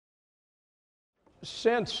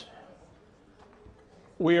since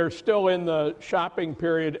we are still in the shopping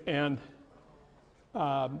period and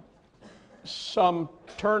some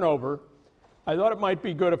turnover, I thought it might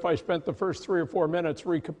be good if I spent the first 3 or 4 minutes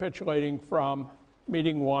recapitulating from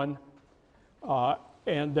meeting 1,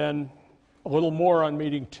 and then a little more on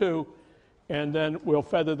meeting 2, and then we'll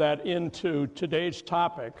feather that into today's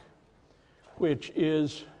topic, which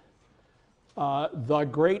is the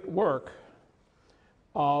great work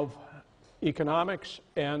of economics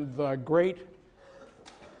and the greatest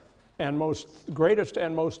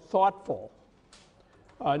and most thoughtful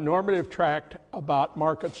normative tract about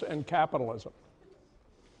markets and capitalism.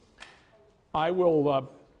 I'll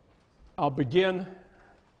begin,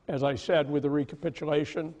 as I said, with a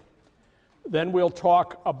recapitulation. Then we'll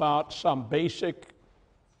talk about some basic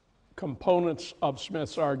components of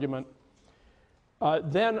Smith's argument.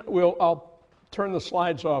 Then I'll turn the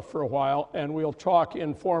slides off for a while, and we'll talk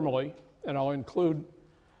informally, and I'll include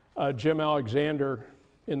Jim Alexander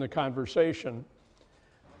in the conversation,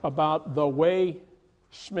 about the way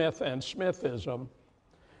Smith and Smithism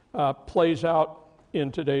plays out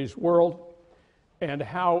in today's world and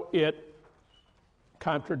how it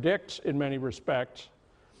contradicts, in many respects,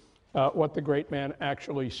 what the great man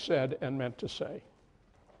actually said and meant to say.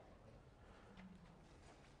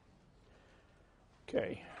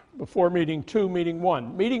 Okay, before meeting 2, meeting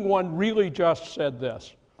 1. Meeting 1 really just said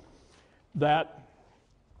this, that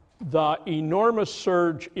the enormous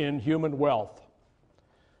surge in human wealth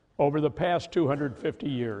over the past 250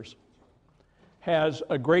 years has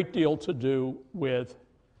a great deal to do with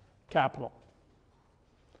capital,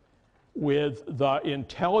 with the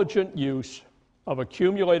intelligent use of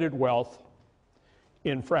accumulated wealth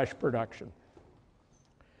in fresh production.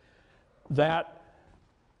 That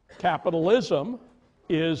capitalism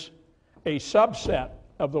is a subset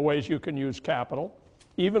of the ways you can use capital.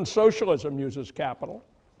 Even socialism uses capital.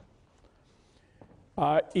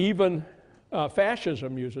 Even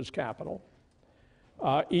fascism uses capital.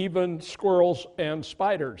 Even squirrels and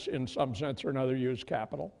spiders, in some sense or another, use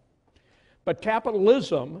capital. But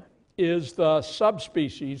capitalism is the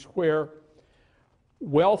subspecies where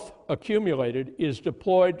wealth accumulated is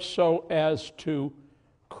deployed so as to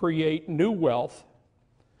create new wealth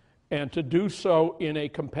and to do so in a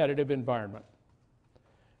competitive environment.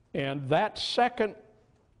 And that second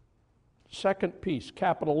piece,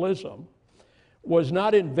 capitalism, was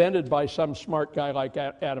not invented by some smart guy like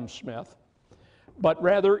Adam Smith, but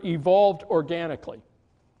rather evolved organically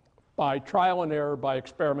by trial and error, by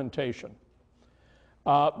experimentation,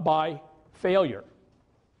 by failure.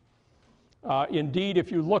 Indeed, if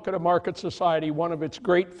you look at a market society, one of its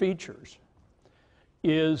great features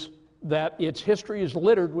is that its history is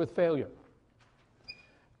littered with failure.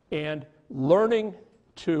 And learning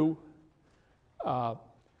to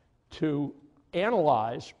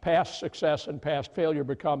analyze past success and past failure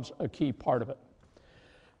becomes a key part of it.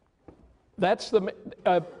 That's the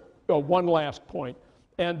one last point.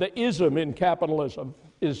 And the ism in capitalism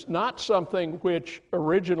is not something which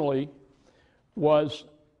originally was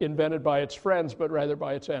invented by its friends, but rather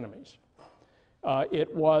by its enemies.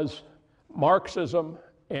 It was Marxism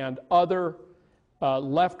and other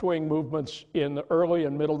left-wing movements in the early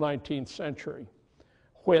and middle 19th century,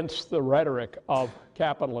 whence the rhetoric of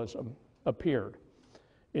capitalism appeared.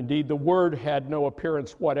 Indeed, the word had no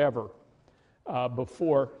appearance whatever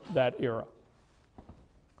before that era.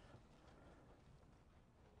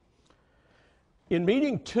 In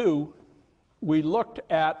meeting 2, we looked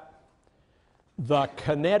at the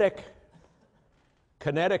kinetic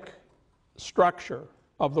structure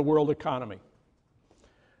of the world economy.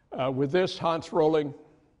 With this Hans Röhling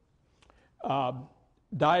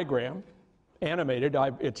diagram, animated,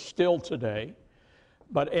 it's still today,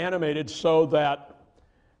 but animated so that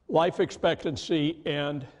life expectancy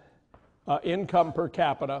and income per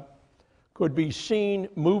capita could be seen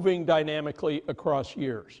moving dynamically across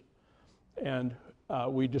years. And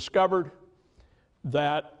we discovered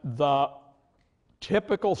that the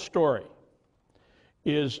typical story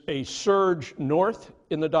is a surge north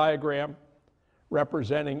in the diagram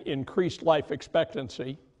representing increased life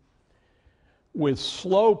expectancy with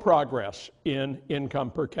slow progress in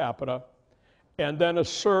income per capita, and then a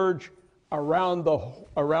surge around the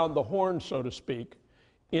horn, so to speak,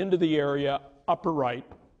 into the area upper right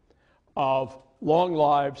of long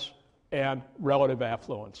lives and relative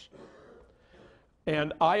affluence.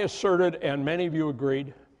 And I asserted, and many of you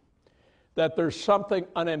agreed, that there's something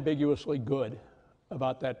unambiguously good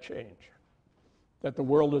about that change, that the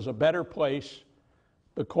world is a better place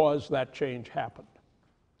because that change happened.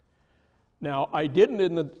 Now, I didn't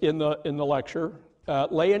in the lecture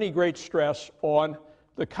lay any great stress on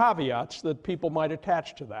the caveats that people might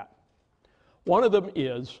attach to that. One of them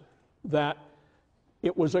is that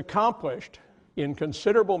it was accomplished in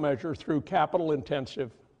considerable measure through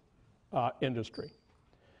capital-intensive industry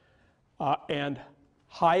and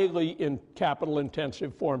highly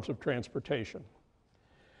capital-intensive forms of transportation.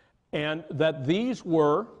 And that these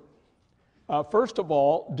were, first of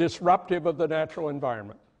all, disruptive of the natural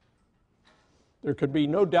environment. There could be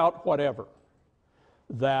no doubt whatever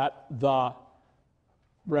that the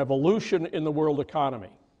revolution in the world economy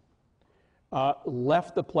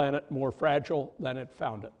left the planet more fragile than it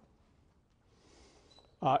found it.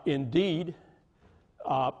 Indeed,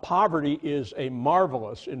 poverty is a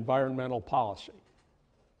marvelous environmental policy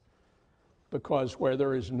because where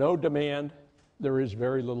there is no demand, there is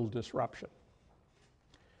very little disruption.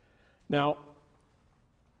 Now,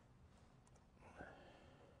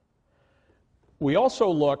 we also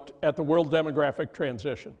looked at the world demographic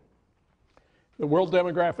transition. The world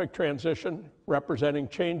demographic transition representing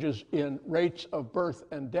changes in rates of birth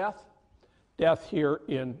and death, death here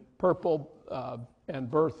in purple and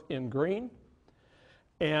birth in green,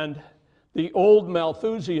 and the old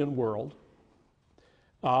Malthusian world,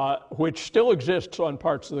 which still exists on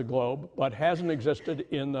parts of the globe, but hasn't existed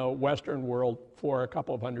in the Western world for a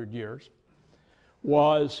couple of hundred years,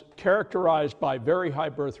 was characterized by very high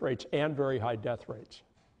birth rates and very high death rates.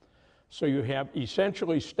 So you have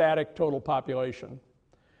essentially static total population,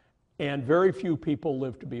 and very few people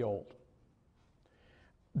live to be old.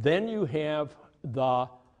 Then you have the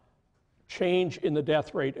change in the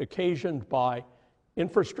death rate occasioned by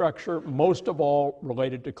infrastructure, most of all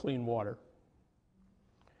related to clean water.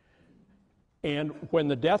 And when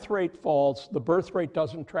the death rate falls, the birth rate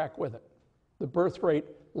doesn't track with it. The birth rate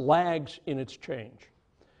lags in its change.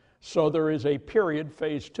 So there is a period,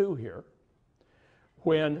 phase 2 here,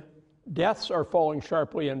 when deaths are falling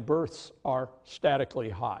sharply and births are statically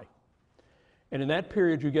high. And in that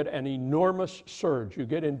period, you get an enormous surge. You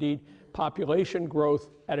get, indeed, population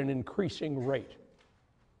growth at an increasing rate.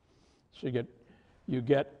 So you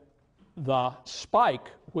get the spike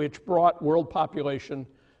which brought world population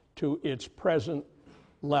to its present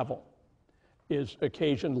level is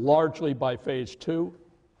occasioned largely by phase 2.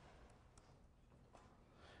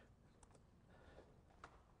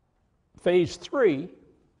 Phase 3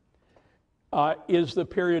 is the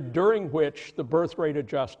period during which the birth rate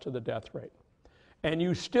adjusts to the death rate. And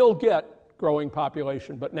you still get growing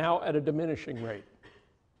population, but now at a diminishing rate.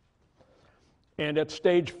 And at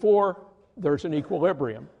stage 4, there's an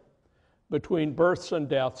equilibrium between births and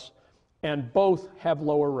deaths, and both have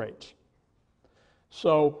lower rates.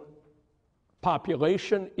 So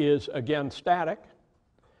population is again static,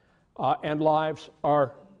 and lives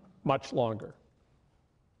are much longer.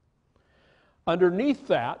 Underneath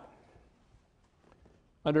that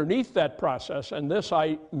process, and this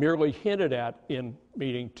I merely hinted at in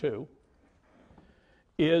meeting 2,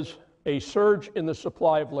 is a surge in the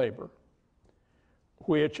supply of labor,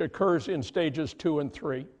 which occurs in stages 2 and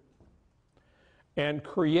 3, and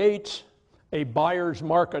creates a buyer's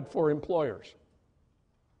market for employers.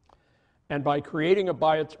 And by creating a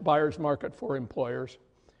buyer's market for employers,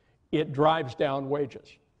 it drives down wages.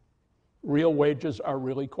 Real wages are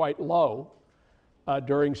really quite low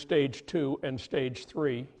during stage 2 and stage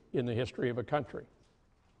 3 in the history of a country.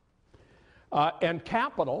 And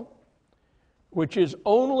capital, which is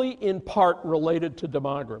only in part related to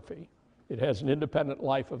demography, it has an independent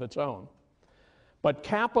life of its own, but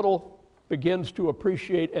capital begins to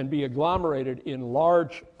appreciate and be agglomerated in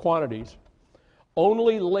large quantities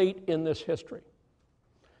only late in this history.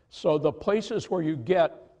 So the places where you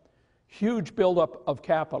get huge buildup of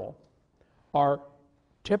capital are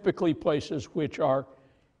typically places which are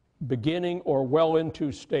beginning or well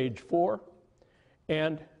into stage 4.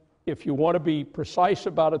 And if you want to be precise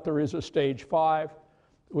about it, there is a stage 5,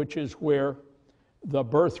 which is where the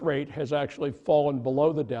birth rate has actually fallen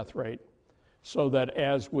below the death rate, so that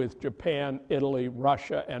as with Japan, Italy,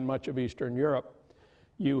 Russia, and much of Eastern Europe,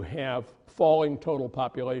 you have falling total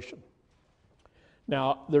population.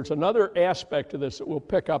 Now, there's another aspect to this that we'll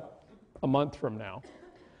pick up a month from now,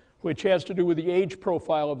 which has to do with the age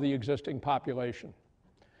profile of the existing population.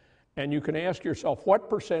 And you can ask yourself,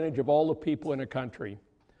 what percentage of all the people in a country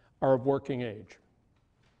are of working age?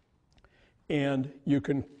 And you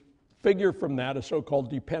can figure from that a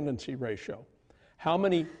so-called dependency ratio. How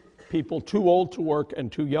many people too old to work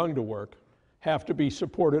and too young to work have to be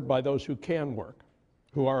supported by those who can work,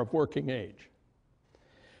 who are of working age?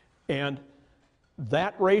 And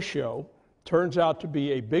that ratio turns out to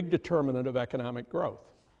be a big determinant of economic growth,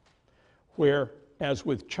 where, as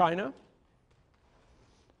with China,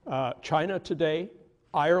 China today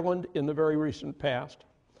Ireland in the very recent past.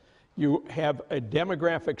 You have a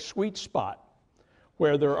demographic sweet spot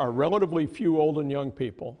where there are relatively few old and young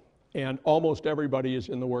people, and almost everybody is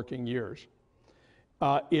in the working years.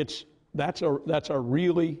 That's a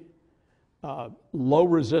really low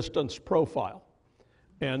resistance profile.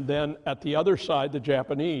 And then at the other side, the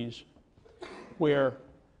Japanese, where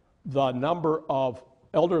the number of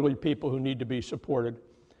elderly people who need to be supported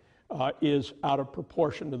is out of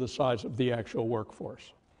proportion to the size of the actual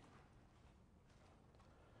workforce.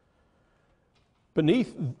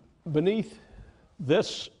 Beneath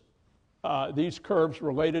this, these curves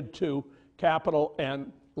related to capital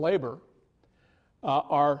and labor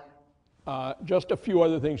are just a few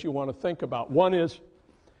other things you want to think about. One is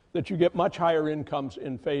that you get much higher incomes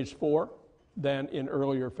in phase 4 than in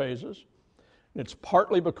earlier phases. And it's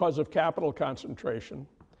partly because of capital concentration,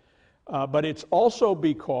 but it's also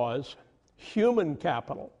because human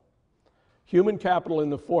capital in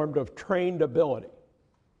the form of trained ability,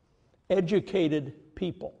 educated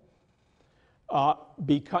people,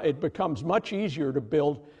 it becomes much easier to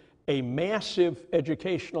build a massive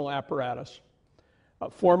educational apparatus,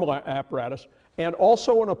 formal apparatus, and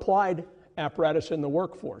also an applied apparatus in the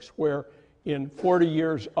workforce, where in 40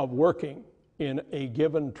 years of working in a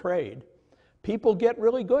given trade, people get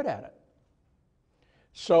really good at it.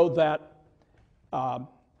 So that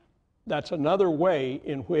that's another way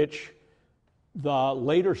in which the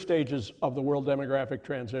later stages of the world demographic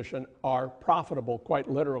transition are profitable, quite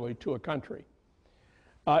literally, to a country.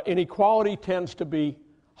 Inequality tends to be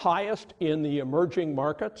highest in the emerging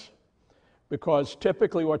markets, because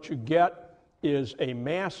typically what you get is a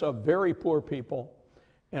mass of very poor people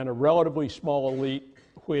and a relatively small elite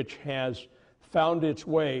which has found its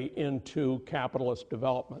way into capitalist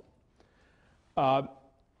development.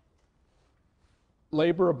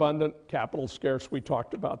 Labor abundant, capital scarce, we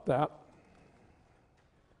talked about that.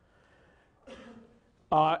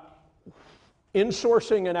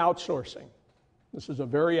 Insourcing and outsourcing. This is a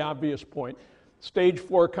very obvious point. Stage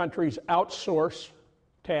 4 countries outsource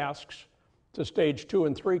tasks to stage 2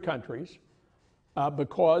 and 3 countries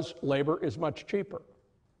because labor is much cheaper.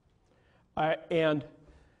 And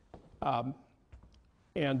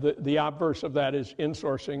the obverse of that is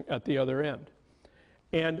insourcing at the other end.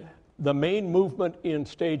 And the main movement in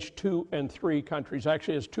stage 2 and 3 countries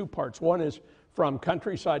actually has two parts. One is from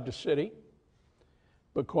countryside to city,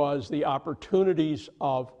 because the opportunities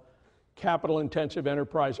of capital-intensive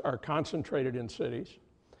enterprise are concentrated in cities,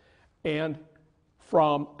 and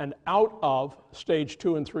from and out of stage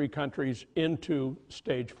 2 and 3 countries into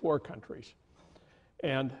stage 4 countries.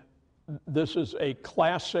 And this is a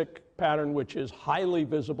classic pattern which is highly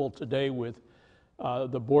visible today with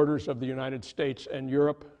the borders of the United States and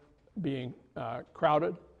Europe being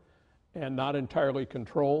crowded and not entirely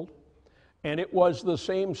controlled. And it was the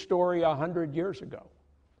same story 100 years ago,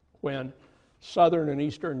 when Southern and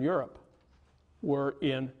Eastern Europe were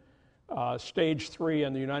in stage 3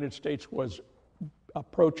 and the United States was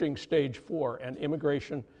approaching stage 4, and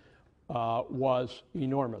immigration was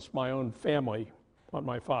enormous. My own family on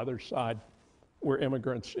my father's side were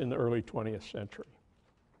immigrants in the early 20th century.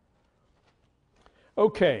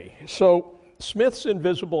 Okay, so Smith's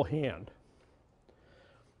invisible hand.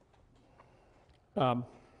 The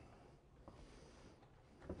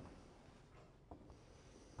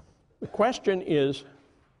question is,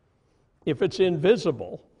 if it's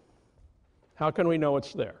invisible, how can we know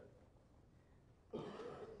it's there?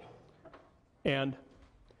 And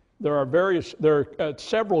there are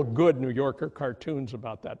several good New Yorker cartoons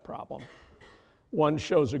about that problem. One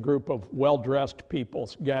shows a group of well-dressed people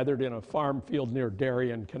gathered in a farm field near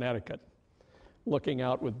Darien, Connecticut, looking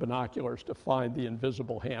out with binoculars to find the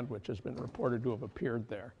invisible hand, which has been reported to have appeared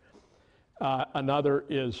there. Another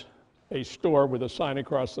is a store with a sign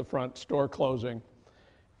across the front, store closing,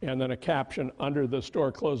 and then a caption under the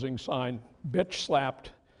store closing sign, bitch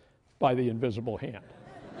slapped by the invisible hand.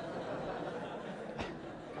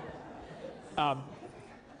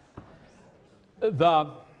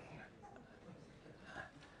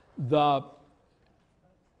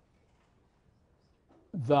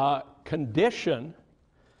 The condition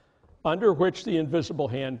under which the invisible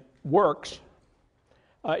hand works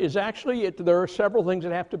is actually, there are several things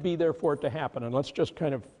that have to be there for it to happen, and let's just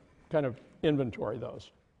kind of inventory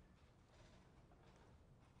those.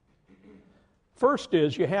 First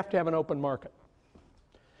is you have to have an open market. It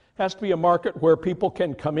has to be a market where people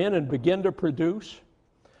can come in and begin to produce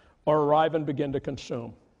or arrive and begin to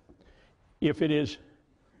consume. If it is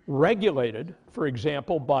regulated, for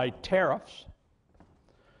example, by tariffs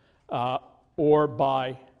or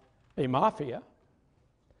by a mafia,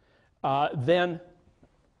 then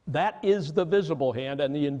That is the visible hand,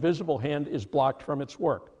 and the invisible hand is blocked from its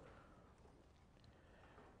work.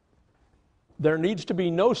 There needs to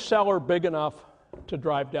be no seller big enough to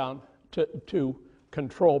drive down, to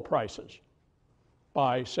control prices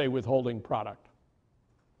by, say, withholding product.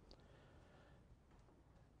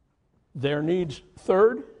 There needs,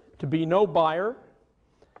 third, to be no buyer.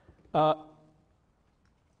 I've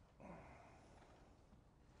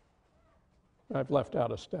left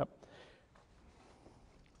out a step.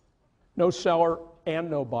 No seller and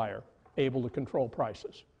no buyer able to control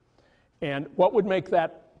prices. And what would make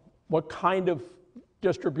that, what kind of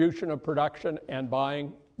distribution of production and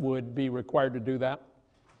buying would be required to do that?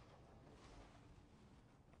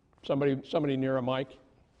 Somebody near a mic?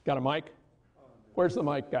 Got a mic? Where's the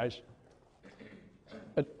mic, guys?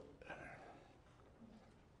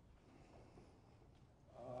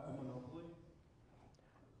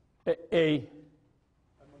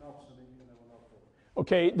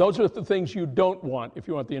 Okay, those are the things you don't want if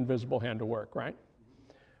you want the invisible hand to work, right?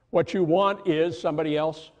 What you want is somebody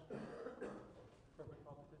else. Perfect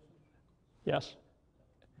competition. Yes?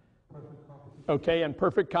 Perfect competition. Okay, and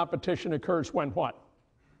perfect competition occurs when what?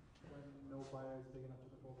 When no buyer is big enough to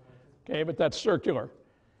control the prices. Okay, but that's circular.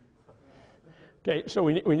 Okay, so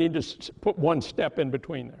we need to put one step in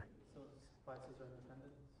between there. So prices are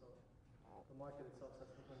independent, so the market itself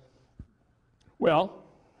sets the price. Well,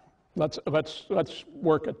 let's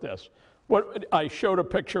work at this. What I showed a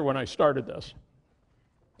picture when I started this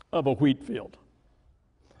of a wheat field.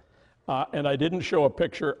 And I didn't show a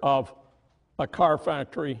picture of a car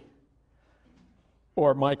factory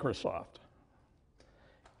or Microsoft.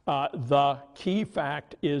 The key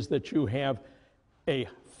fact is that you have a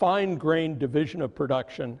fine-grained division of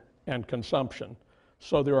production and consumption.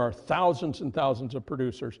 So there are thousands and thousands of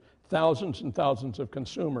producers, thousands and thousands of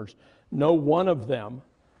consumers, no one of them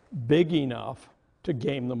big enough to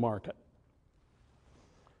game the market,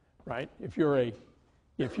 right? If you're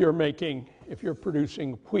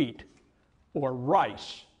producing wheat or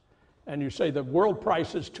rice, and you say the world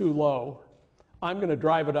price is too low, I'm going to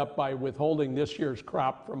drive it up by withholding this year's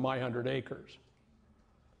crop from my 100 acres.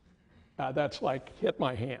 That's like hit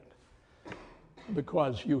my hand,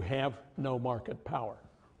 because you have no market power.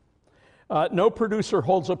 No producer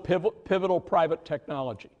holds a pivotal private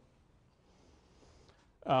technology.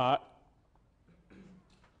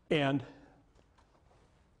 And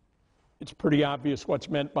it's pretty obvious what's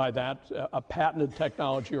meant by that, a patented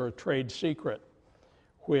technology or a trade secret,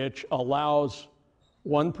 which allows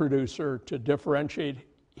one producer to differentiate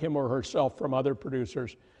him or herself from other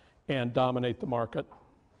producers and dominate the market.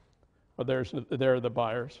 Well, there are the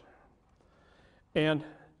buyers. And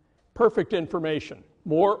perfect information,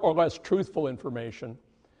 more or less truthful information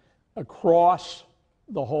across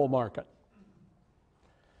the whole market.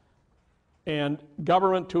 And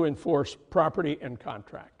government to enforce property and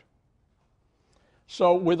contract.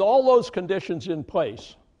 So with all those conditions in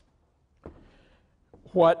place,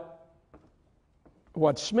 what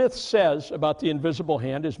Smith says about the invisible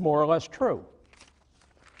hand is more or less true.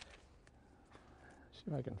 Let's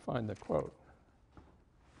see if I can find the quote.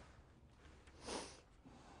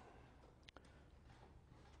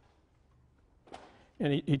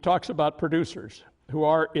 And he talks about producers who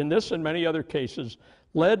are, in this and many other cases,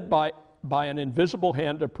 led by an invisible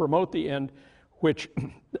hand to promote the end which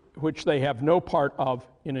they have no part of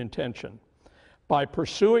in intention. By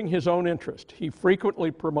pursuing his own interest, he frequently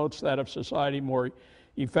promotes that of society more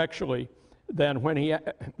effectually than when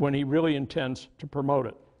he really intends to promote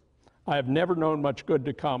it. I have never known much good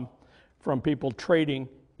to come from people trading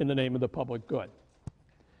in the name of the public good.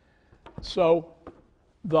 So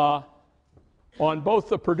on both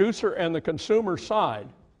the producer and the consumer side,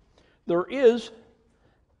 there is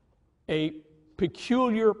a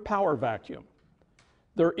peculiar power vacuum.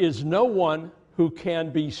 There is no one who can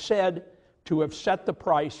be said to have set the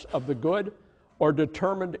price of the good or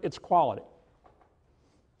determined its quality.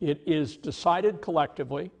 It is decided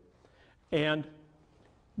collectively, and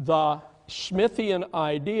the Smithian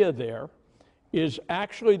idea there is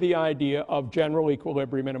actually the idea of general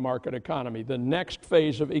equilibrium in a market economy. The next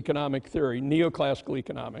phase of economic theory, neoclassical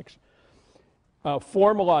economics,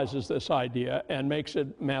 formalizes this idea and makes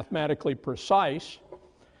it mathematically precise,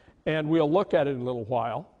 and we'll look at it in a little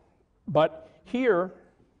while. But here,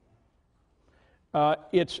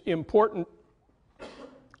 it's important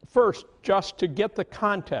first just to get the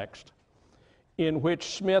context in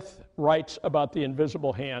which Smith writes about the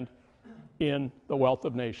invisible hand in The Wealth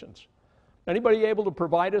of Nations. Anybody able to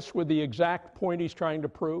provide us with the exact point he's trying to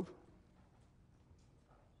prove?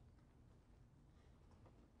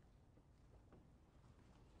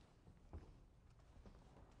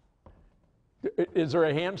 Is there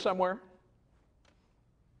a hand somewhere?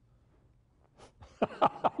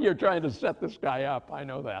 You're trying to set this guy up, I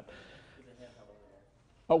know that.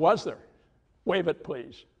 Oh, was there? Wave it,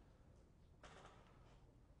 please.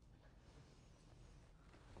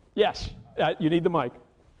 Yes, you need the mic.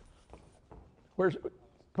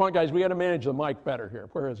 Come on, guys, we got to manage the mic better here.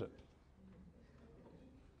 Where is it?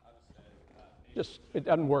 It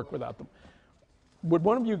doesn't work without them. Would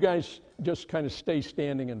one of you guys just kind of stay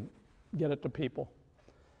standing and get it to people?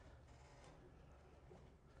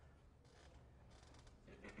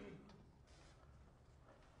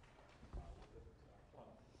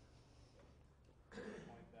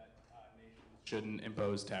 Shouldn't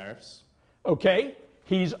impose tariffs. Okay,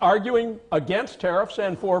 he's arguing against tariffs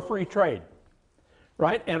and for free trade,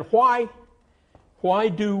 right? And why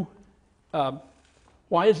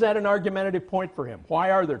is that an argumentative point for him?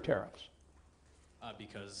 Why are there tariffs?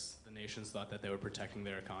 Because the nations thought that they were protecting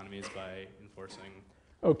their economies by enforcing.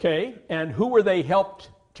 Okay, and who were they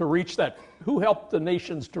helped to reach that? Who helped the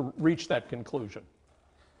nations to reach that conclusion?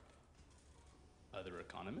 Other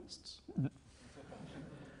economists?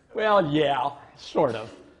 Well, yeah, sort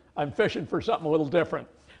of. I'm fishing for something a little different.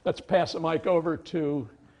 Let's pass the mic over to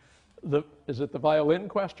is it the violin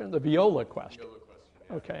question? The viola question. Viola question,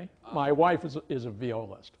 yeah. Okay. My wife is a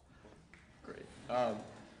violist. Great.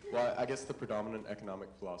 Well, I guess the predominant economic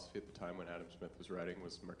philosophy at the time when Adam Smith was writing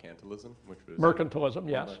was mercantilism, which was mercantilism,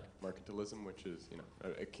 yes. Mercantilism, which is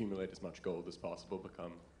accumulate as much gold as possible,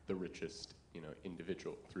 become the richest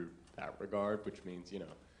individual through that regard, which means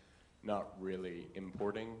not really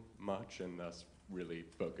importing much and thus really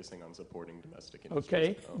focusing on supporting domestic industries.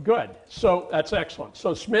 Okay, good. So that's excellent.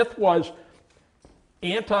 So Smith was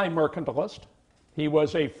anti-mercantilist. He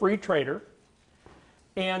was a free trader.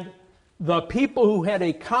 And the people who had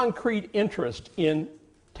a concrete interest in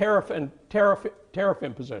tariff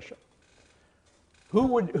imposition, who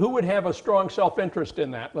would have a strong self-interest in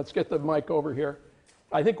that? Let's get the mic over here.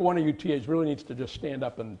 I think one of you TAs really needs to just stand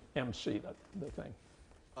up and MC the thing.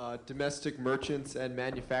 Domestic merchants and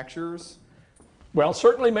manufacturers? Well,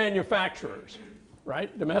 certainly manufacturers,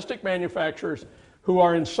 right? Domestic manufacturers who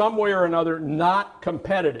are in some way or another not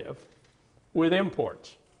competitive with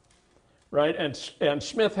imports, right? And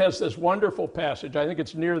Smith has this wonderful passage, I think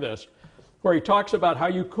it's near this, where he talks about how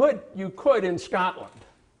you could in Scotland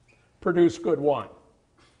produce good wine,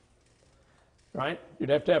 right? You'd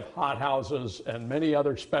have to have hothouses and many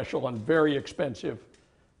other special and very expensive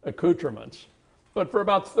accoutrements. But for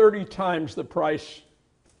about 30 times the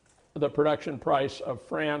production price of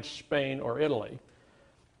France, Spain, or Italy,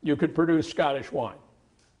 you could produce Scottish wine.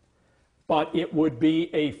 But it would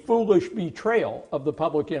be a foolish betrayal of the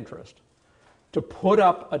public interest to put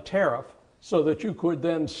up a tariff so that you could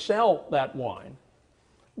then sell that wine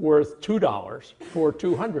worth $2 for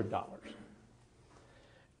 $200.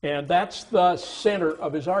 And that's the center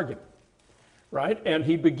of his argument. Right? And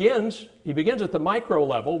he begins at the micro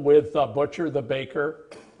level with the butcher, the baker,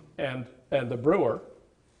 and the brewer,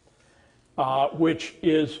 which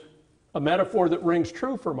is a metaphor that rings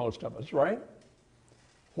true for most of us, right?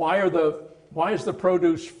 Why is the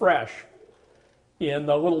produce fresh in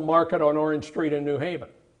the little market on Orange Street in New Haven?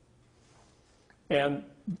 And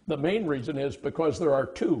the main reason is because there are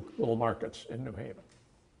two little markets in New Haven.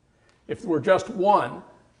 If there were just one,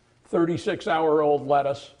 36-hour-old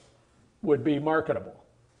lettuce would be marketable.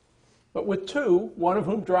 But with two, one of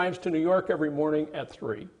whom drives to New York every morning at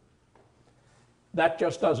 3, that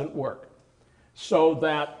just doesn't work. So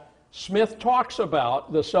that Smith talks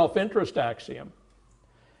about the self-interest axiom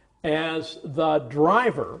as the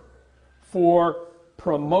driver for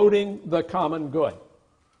promoting the common good.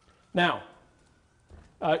 Now,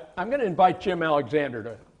 I'm going to invite Jim Alexander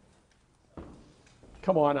to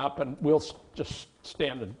come on up, and we'll just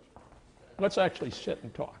stand and let's actually sit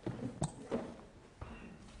and talk.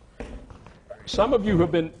 Some of you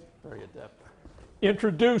have been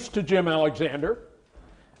introduced to Jim Alexander,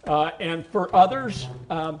 and for others,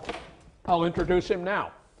 I'll introduce him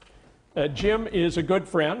now. Jim is a good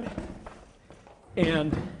friend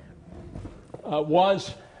and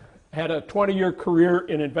had a 20-year career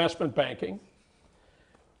in investment banking,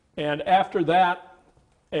 and after that,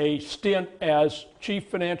 a stint as chief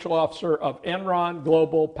financial officer of Enron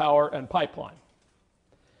Global Power and Pipeline,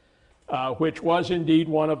 which was indeed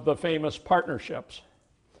one of the famous partnerships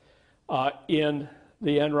in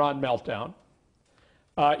the Enron meltdown.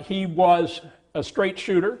 He was a straight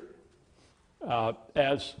shooter,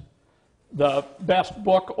 as the best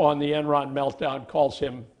book on the Enron meltdown calls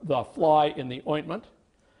him the fly in the ointment,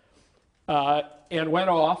 and went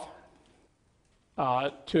off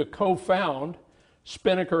to co-found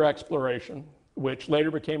Spinnaker Exploration, which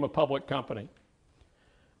later became a public company.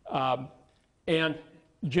 And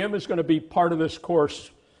Jim is going to be part of this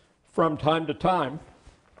course from time to time.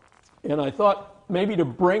 And I thought maybe to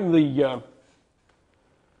bring the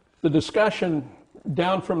discussion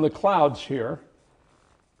down from the clouds here,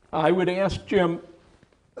 I would ask Jim,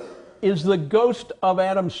 is the ghost of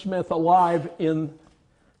Adam Smith alive in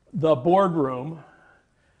the boardroom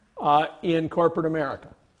in corporate America?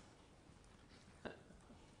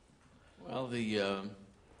 Well, the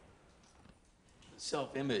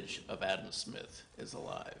self-image of Adam Smith is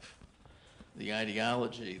alive. The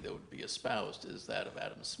ideology that would be espoused is that of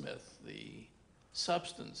Adam Smith. The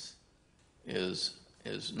substance is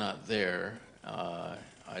not there,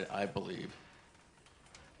 I believe.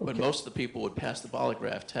 But most of the people would pass the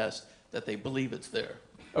polygraph test that they believe it's there.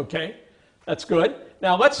 Okay, that's good.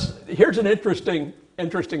 Now here's an interesting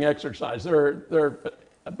exercise. There are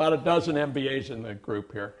about a dozen MBAs in the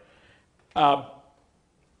group here.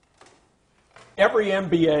 Every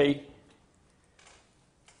MBA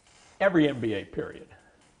period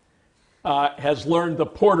has learned the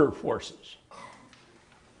Porter forces.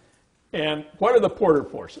 And what are the Porter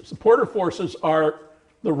forces? The Porter forces are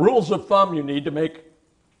the rules of thumb you need to make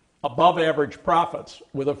above average profits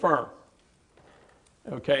with a firm.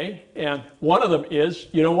 Okay? And one of them is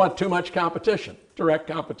you don't want too much competition, direct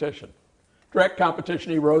competition. Direct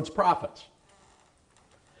competition erodes profits.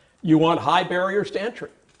 You want high barriers to entry.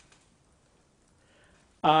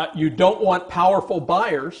 You don't want powerful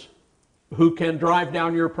buyers who can drive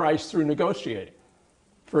down your price through negotiating.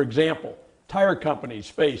 For example, tire companies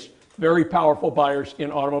face very powerful buyers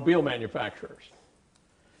in automobile manufacturers.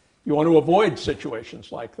 You want to avoid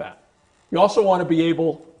situations like that. You also want to be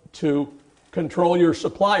able to control your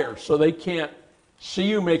suppliers so they can't see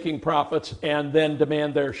you making profits and then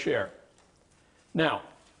demand their share. Now,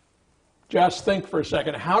 just think for a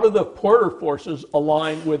second, how do the Porter forces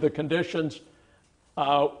align with the conditions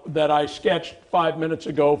that I sketched 5 minutes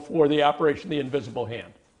ago for the operation of the invisible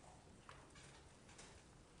hand?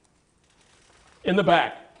 In the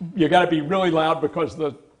back. You got to be really loud because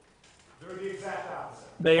they're the exact opposite.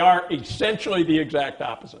 They are essentially the exact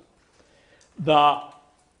opposite. The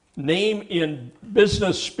name in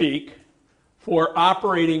business speak for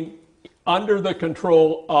operating under the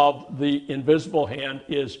control of the invisible hand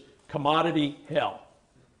is commodity hell.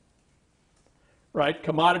 Right?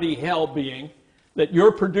 Commodity hell being that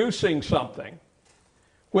you're producing something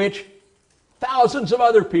which thousands of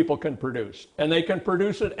other people can produce, and they can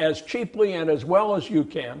produce it as cheaply and as well as you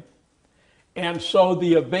can. And so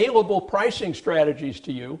the available pricing strategies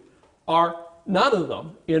to you are, none of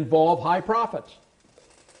them involve high profits.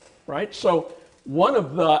 Right? So one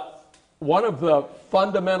of the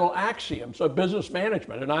fundamental axioms of business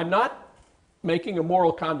management, and I'm not making a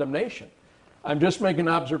moral condemnation, I'm just making an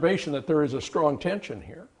observation that there is a strong tension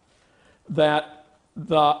here, that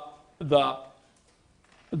the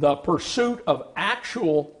pursuit of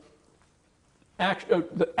the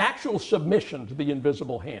actual submission to the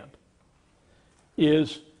invisible hand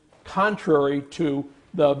is contrary to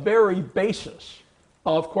the very basis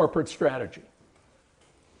of corporate strategy.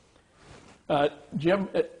 Jim,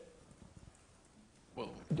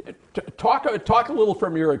 talk a little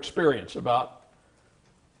from your experience about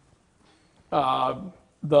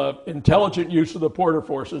the intelligent use of the Porter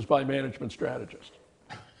forces by management strategists.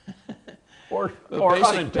 Or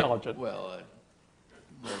unintelligent. Well,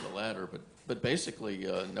 more the latter, but basically,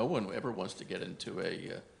 no one ever wants to get into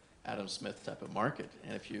a Adam Smith type of market,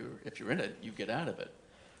 and if you're in it, you get out of it.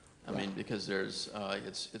 I mean, because it's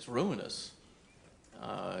ruinous,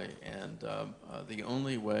 and the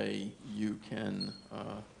only way you can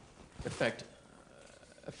affect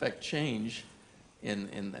change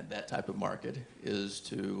in that type of market is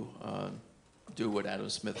to do what Adam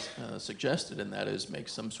Smith suggested, and that is make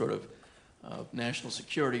some sort of national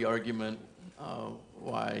security argument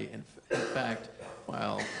why, in fact,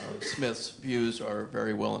 while Smith's views are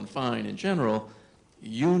very well and fine in general,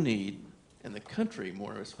 you need, and the country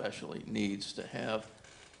more especially, needs to have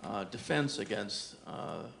defense against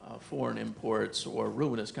foreign imports or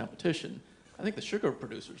ruinous competition. I think the sugar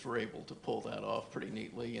producers were able to pull that off pretty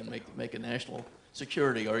neatly and make a national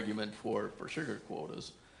security argument for sugar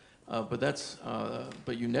quotas.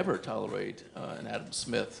 But you never tolerate an Adam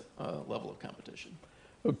Smith level of competition.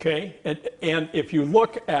 Okay, and if you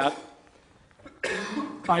look at,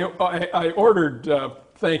 I ordered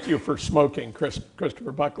Thank You for Smoking,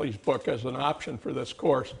 Christopher Buckley's book, as an option for this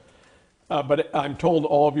course, but I'm told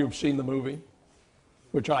all of you have seen the movie,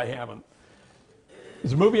 which I haven't.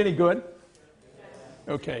 Is the movie any good?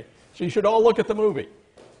 Okay, so you should all look at the movie.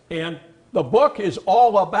 And the book is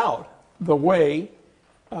all about the way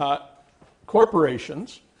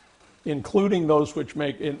corporations, including those which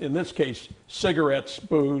make, in this case, cigarettes,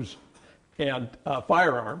 booze, and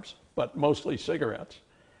firearms, but mostly cigarettes,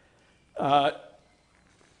 have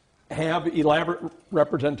elaborate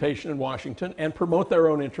representation in Washington and promote their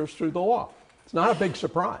own interests through the law. It's not a big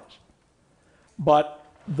surprise. But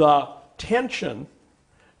the tension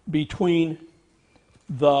between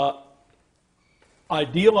the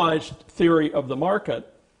idealized theory of the market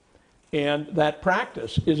and that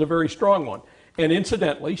practice is a very strong one. And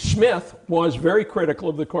incidentally, Smith was very critical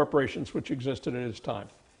of the corporations which existed at his time.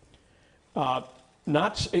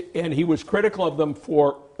 And he was critical of them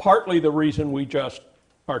for partly the reason we just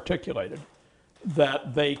articulated,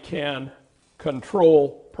 that they can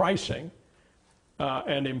control pricing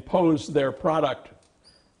and impose their product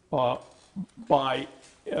by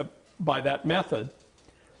that method.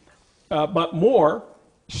 But more,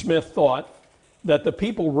 Smith thought that the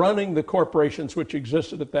people running the corporations which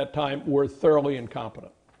existed at that time were thoroughly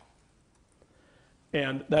incompetent.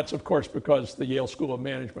 And that's, of course, because the Yale School of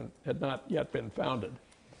Management had not yet been founded.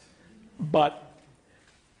 But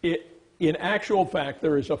in actual fact,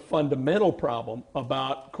 there is a fundamental problem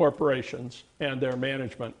about corporations and their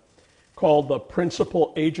management called the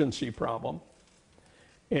principal agency problem.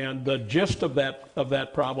 And the gist of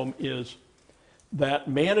that problem is that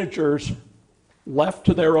managers left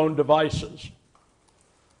to their own devices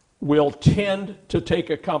will tend to take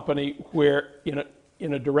a company where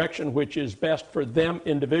in a direction which is best for them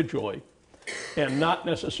individually and not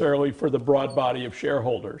necessarily for the broad body of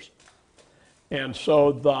shareholders. And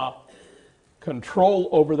so the control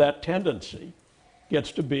over that tendency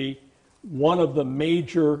gets to be one of the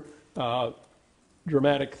major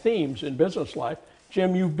dramatic themes in business life.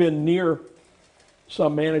 Jim, you've been near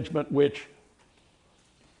some management which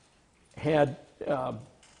had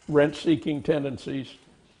rent-seeking tendencies.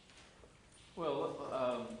 Well,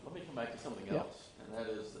 let me come back to something else, and that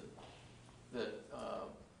is that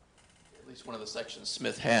at least one of the sections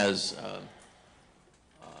Smith has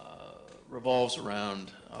revolves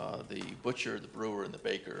around the butcher, the brewer, and the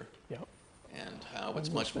baker, and how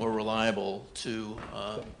it's much more reliable to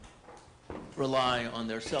rely on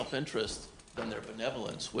their self-interest than their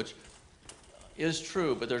benevolence, which is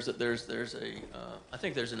true, but I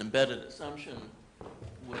think there's an embedded assumption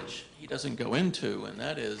which he doesn't go into, and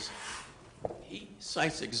that is he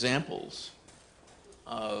cites examples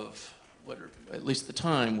of what are, at least at the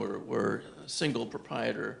time, were single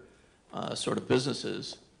proprietor sort of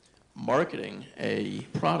businesses marketing a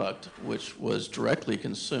product which was directly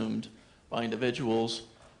consumed by individuals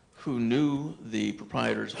who knew the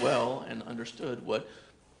proprietors well and understood what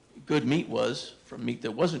good meat was from meat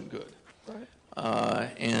that wasn't good. Right.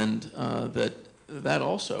 And that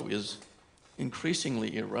also is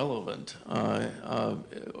increasingly irrelevant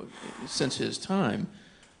since his time,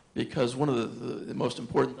 because one of the most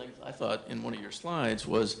important things I thought in one of your slides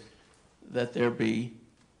was that there be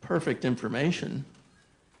perfect information,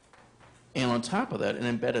 and on top of that, an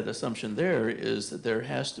embedded assumption there is that there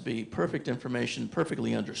has to be perfect information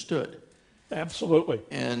perfectly understood. Absolutely.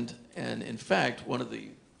 And in fact, one of the,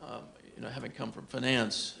 having come from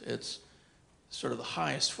finance, it's sort of the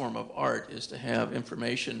highest form of art is to have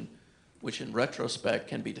information which in retrospect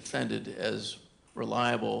can be defended as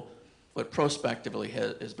reliable, but prospectively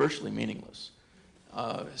is virtually meaningless.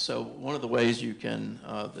 So one of the ways you can,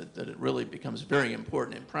 that it really becomes very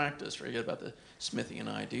important in practice, forget about the Smithian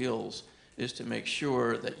ideals, is to make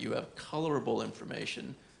sure that you have colorable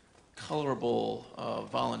information, colorable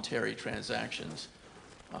voluntary transactions,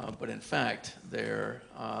 but in fact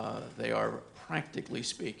they are practically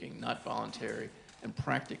speaking not voluntary, and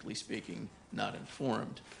practically speaking not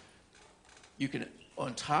informed. You can,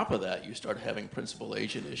 on top of that, you start having principal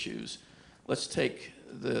agent issues. Let's take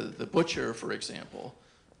the butcher, for example.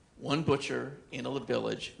 One butcher in a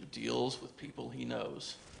village who deals with people he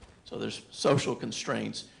knows. So there's social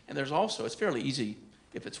constraints, and there's also, it's fairly easy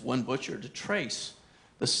if it's one butcher to trace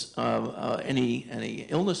this, any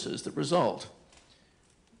illnesses that result.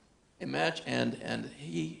 Imagine, and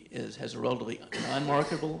he has a relatively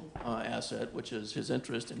non-marketable asset, which is his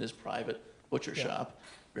interest in his private butcher shop,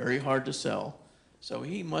 very hard to sell. So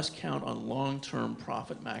he must count on long-term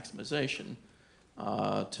profit maximization,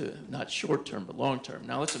 to not short-term, but long-term.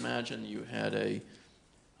 Now let's imagine you had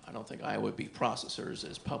I don't think Iowa beef processors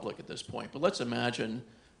is public at this point, but let's imagine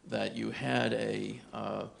that you had a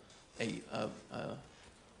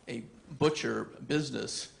butcher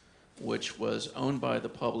business which was owned by the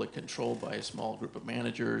public, controlled by a small group of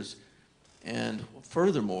managers, and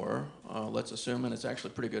furthermore, let's assume, and it's actually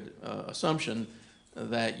a pretty good assumption,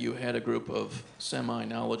 that you had a group of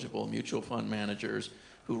semi-knowledgeable mutual fund managers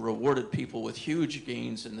who rewarded people with huge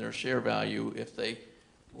gains in their share value if they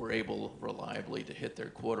were able reliably to hit their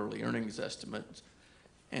quarterly earnings estimates,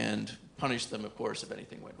 and punished them, of course, if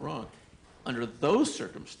anything went wrong. Under those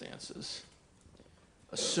circumstances,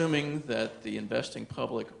 assuming that the investing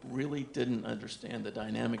public really didn't understand the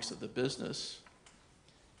dynamics of the business,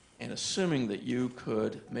 and assuming that you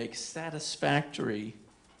could make satisfactory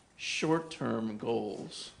short-term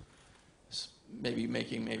goals, maybe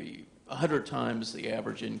making 100 times the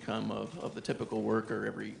average income of the typical worker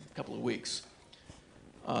every couple of weeks,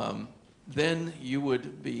 then you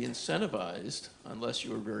would be incentivized, unless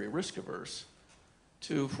you were very risk-averse,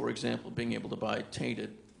 to, for example, being able to buy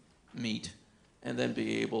tainted meat and then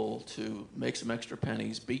be able to make some extra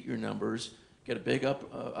pennies, beat your numbers, get a big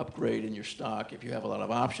upgrade in your stock. If you have a lot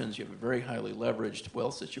of options, you have a very highly leveraged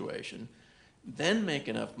wealth situation, then make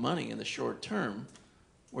enough money in the short term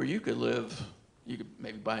where you could live, you could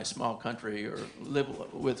maybe buy a small country or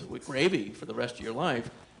live with gravy for the rest of your life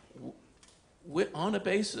on a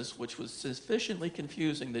basis which was sufficiently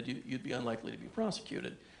confusing that you'd be unlikely to be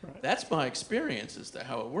prosecuted. Right. That's my experience as to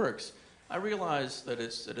how it works. I realize that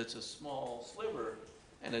it's a small sliver,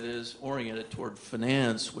 and it is oriented toward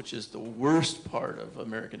finance, which is the worst part of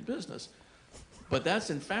American business. But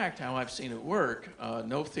that's, in fact, how I've seen it work.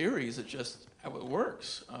 No theories, it's just how it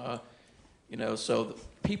works. So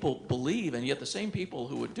people believe, and yet the same people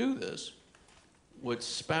who would do this would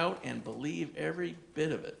spout and believe every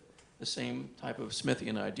bit of it. The same type of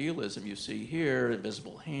Smithian idealism you see here,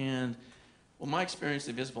 invisible hand. Well, my experience, the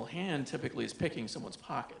invisible hand typically is picking someone's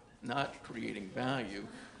pocket, not creating value.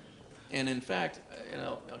 And in fact, and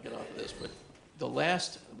I'll get off of this, but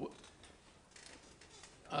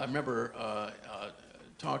I remember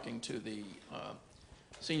talking to the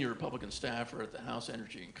senior Republican staffer at the House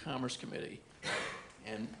Energy and Commerce Committee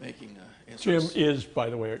and making Jim is, by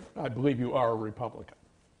the way, I believe you are a Republican.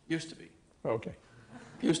 Used to be. Okay.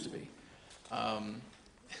 Used to be.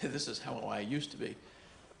 This is how I used to be.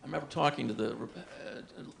 I remember talking to the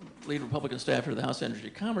lead Republican staffer of the House Energy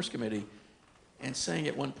and Commerce Committee and saying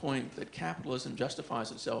at one point that capitalism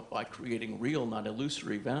justifies itself by creating real, not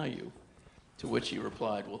illusory value, to which he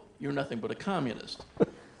replied, well, you're nothing but a communist.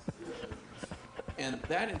 And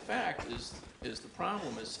that, in fact, is the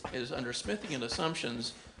problem, is under Smithian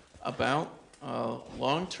assumptions about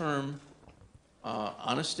long-term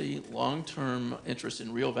honesty, long-term interest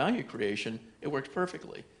in real value creation, it works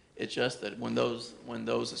perfectly. It's just that when those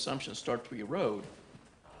assumptions start to erode,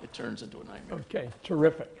 it turns into a nightmare. Okay,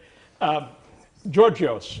 terrific.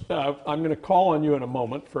 Georgios, I'm going to call on you in a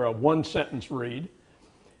moment for a one-sentence read.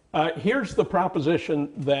 Here's the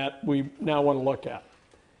proposition that we now want to look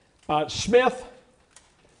at. Smith,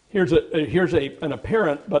 here's an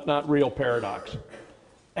apparent but not real paradox.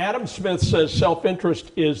 Adam Smith says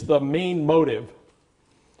self-interest is the main motive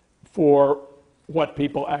for what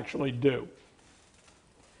people actually do.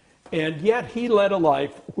 And yet he led a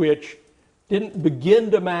life which didn't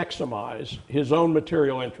begin to maximize his own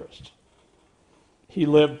material interests. He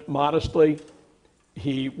lived modestly,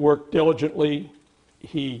 he worked diligently,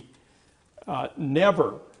 he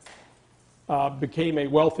never became a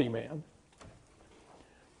wealthy man.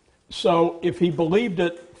 So if he believed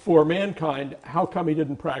it for mankind, how come he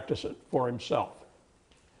didn't practice it for himself?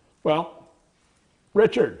 Well,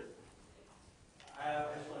 Richard. I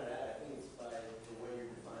just wanted to add, I think it's by the way you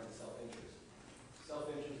define self-interest.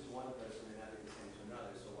 Self-interest is one person and not the same to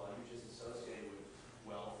another. So while you just associate with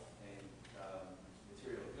wealth and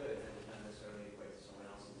material good, that does not necessarily equate to someone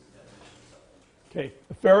else's definition of self-interest. Okay,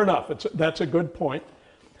 fair enough. That's a good point.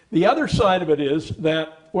 The other side of it is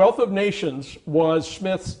that Wealth of Nations was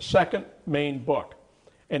Smith's second main book.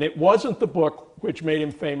 And it wasn't the book which made him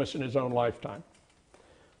famous in his own lifetime.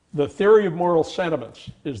 The Theory of Moral Sentiments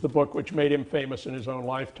is the book which made him famous in his own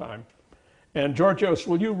lifetime. And Georgios,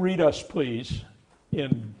 will you read us, please,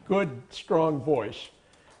 in good, strong voice,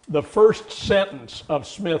 the first sentence of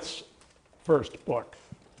Smith's first book?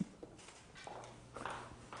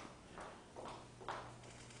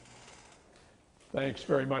 Thanks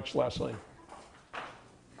very much, Leslie.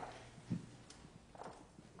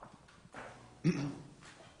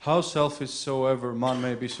 How selfish soever man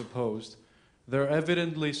may be supposed, there are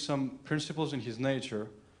evidently some principles in his nature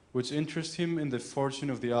which interest him in the fortune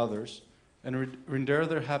of the others, and render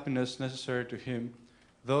their happiness necessary to him,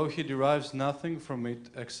 though he derives nothing from it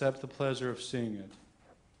except the pleasure of seeing it.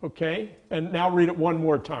 Okay, and now read it one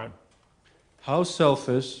more time. How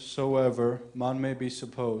selfish soever man may be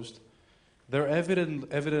supposed, there are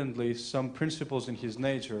evidently some principles in his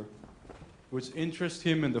nature which interest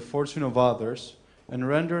him in the fortune of others, and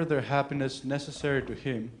render their happiness necessary to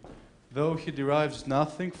him, though he derives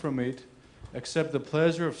nothing from it except the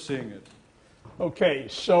pleasure of seeing it. Okay,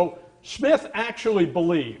 so Smith actually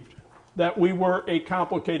believed that we were a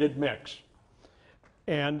complicated mix.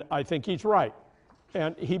 And I think he's right.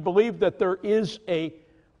 And he believed that there is a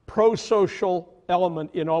pro-social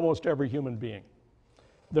element in almost every human being.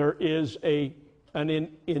 There is an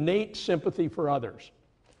innate sympathy for others,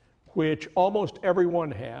 which almost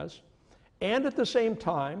everyone has, and at the same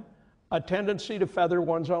time, a tendency to feather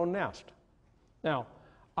one's own nest. Now,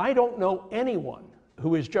 I don't know anyone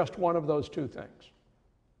who is just one of those two things.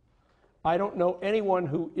 I don't know anyone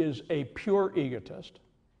who is a pure egotist.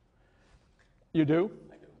 You do?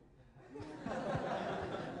 I do.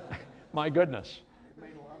 My goodness.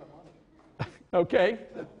 Made a lot of money. Okay.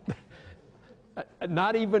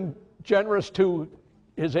 Not even generous to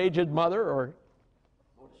his aged mother, or?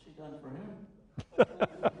 What's she done for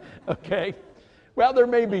him? Okay. Well, there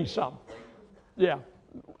may be some. Yeah.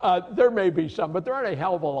 There may be some, but there aren't a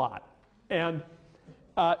hell of a lot. And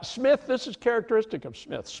Smith, this is characteristic of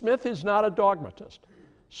Smith. Smith is not a dogmatist.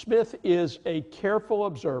 Smith is a careful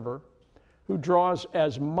observer who draws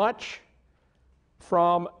as much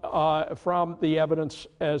from the evidence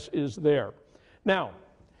as is there. Now,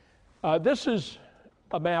 this is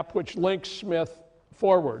a map which links Smith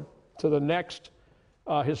forward to the next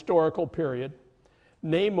historical period,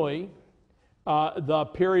 namely the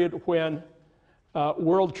period when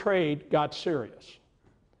world trade got serious,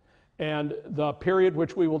 and the period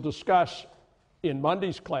which we will discuss in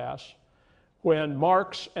Monday's class when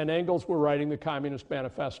Marx and Engels were writing the Communist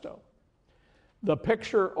Manifesto. The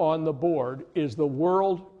picture on the board is the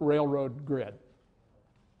world railroad grid.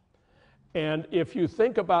 And if you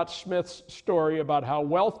think about Smith's story about how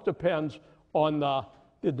wealth depends on the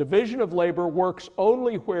division of labor works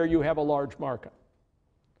only where you have a large market.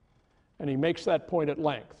 And he makes that point at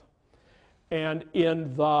length. And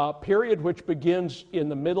in the period which begins in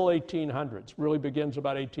the middle 1800s, really begins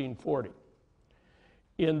about 1840,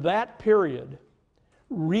 in that period,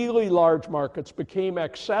 really large markets became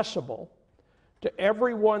accessible to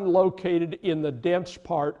everyone located in the dense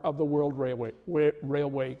part of the world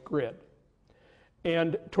railway grid.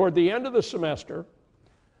 And toward the end of the semester,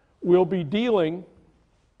 we'll be dealing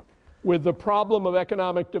with the problem of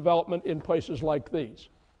economic development in places like these.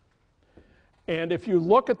 And if you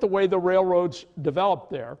look at the way the railroads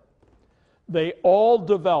developed there, they all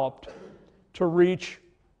developed to reach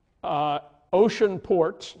ocean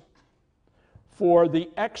ports for the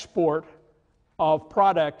export of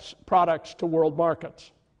products to world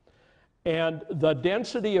markets. And the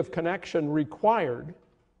density of connection required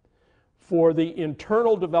for the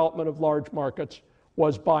internal development of large markets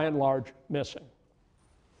was by and large missing.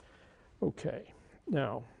 Okay,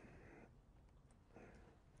 now,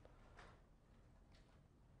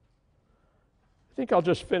 I think I'll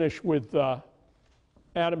just finish with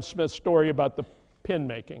Adam Smith's story about the pin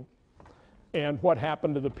making and what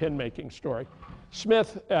happened to the pin making story.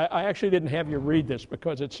 Smith, I actually didn't have you read this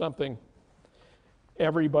because it's something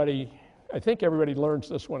I think everybody learns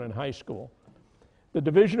this one in high school. The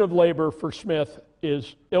division of labor for Smith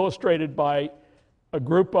is illustrated by a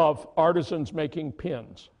group of artisans making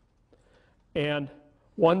pins. And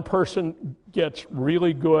one person gets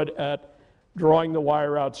really good at drawing the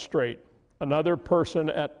wire out straight, another person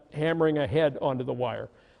at hammering a head onto the wire,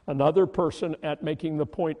 another person at making the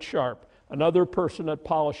point sharp, another person at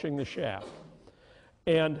polishing the shaft.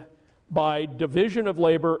 And by division of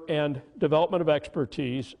labor and development of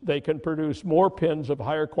expertise, they can produce more pins of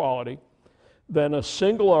higher quality than a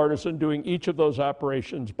single artisan doing each of those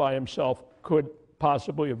operations by himself could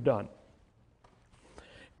possibly have done.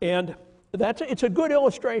 And it's a good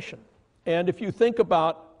illustration. And if you think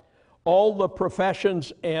about all the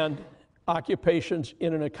professions and occupations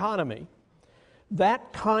in an economy,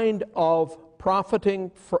 that kind of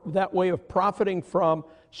that way of profiting from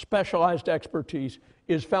specialized expertise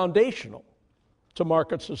is foundational to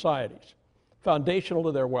market societies, foundational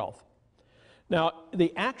to their wealth. Now,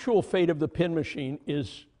 the actual fate of the pin machine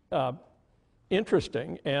is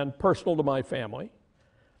interesting and personal to my family.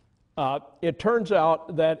 It turns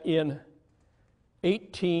out that in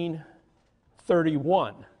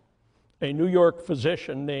 1831, a New York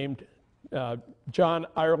physician named John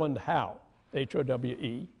Ireland Howe,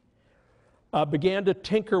 H-O-W-E, began to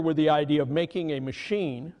tinker with the idea of making a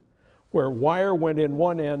machine where wire went in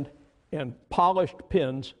one end and polished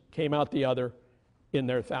pins came out the other in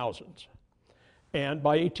their thousands. And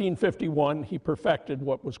by 1851, he perfected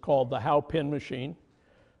what was called the Howe pin machine.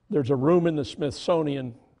 There's a room in the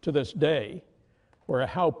Smithsonian to this day where a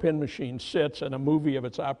Howe pin machine sits and a movie of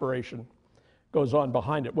its operation goes on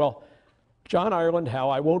behind it. Well, John Ireland Howe,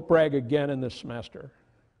 I won't brag again in this semester,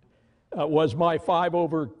 was my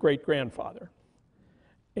 5-over great-grandfather.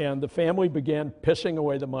 And the family began pissing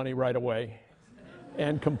away the money right away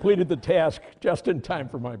and completed the task just in time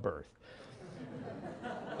for my birth.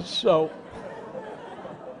 So,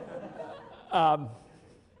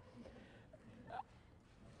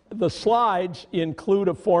 the slides include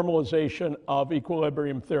a formalization of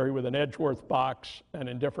equilibrium theory with an Edgeworth box and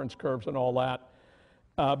indifference curves and all that.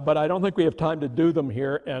 But I don't think we have time to do them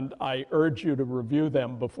here, and I urge you to review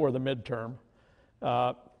them before the midterm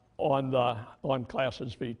on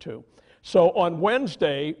classes V2. So on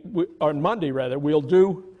Monday, we'll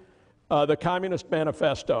do the Communist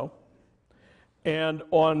Manifesto, and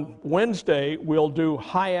on Wednesday, we'll do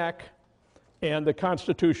Hayek and the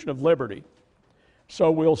Constitution of Liberty.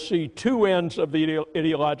 So we'll see two ends of the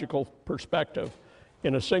ideological perspective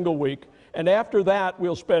in a single week. And after that,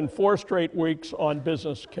 we'll spend 4 straight weeks on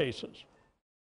business cases.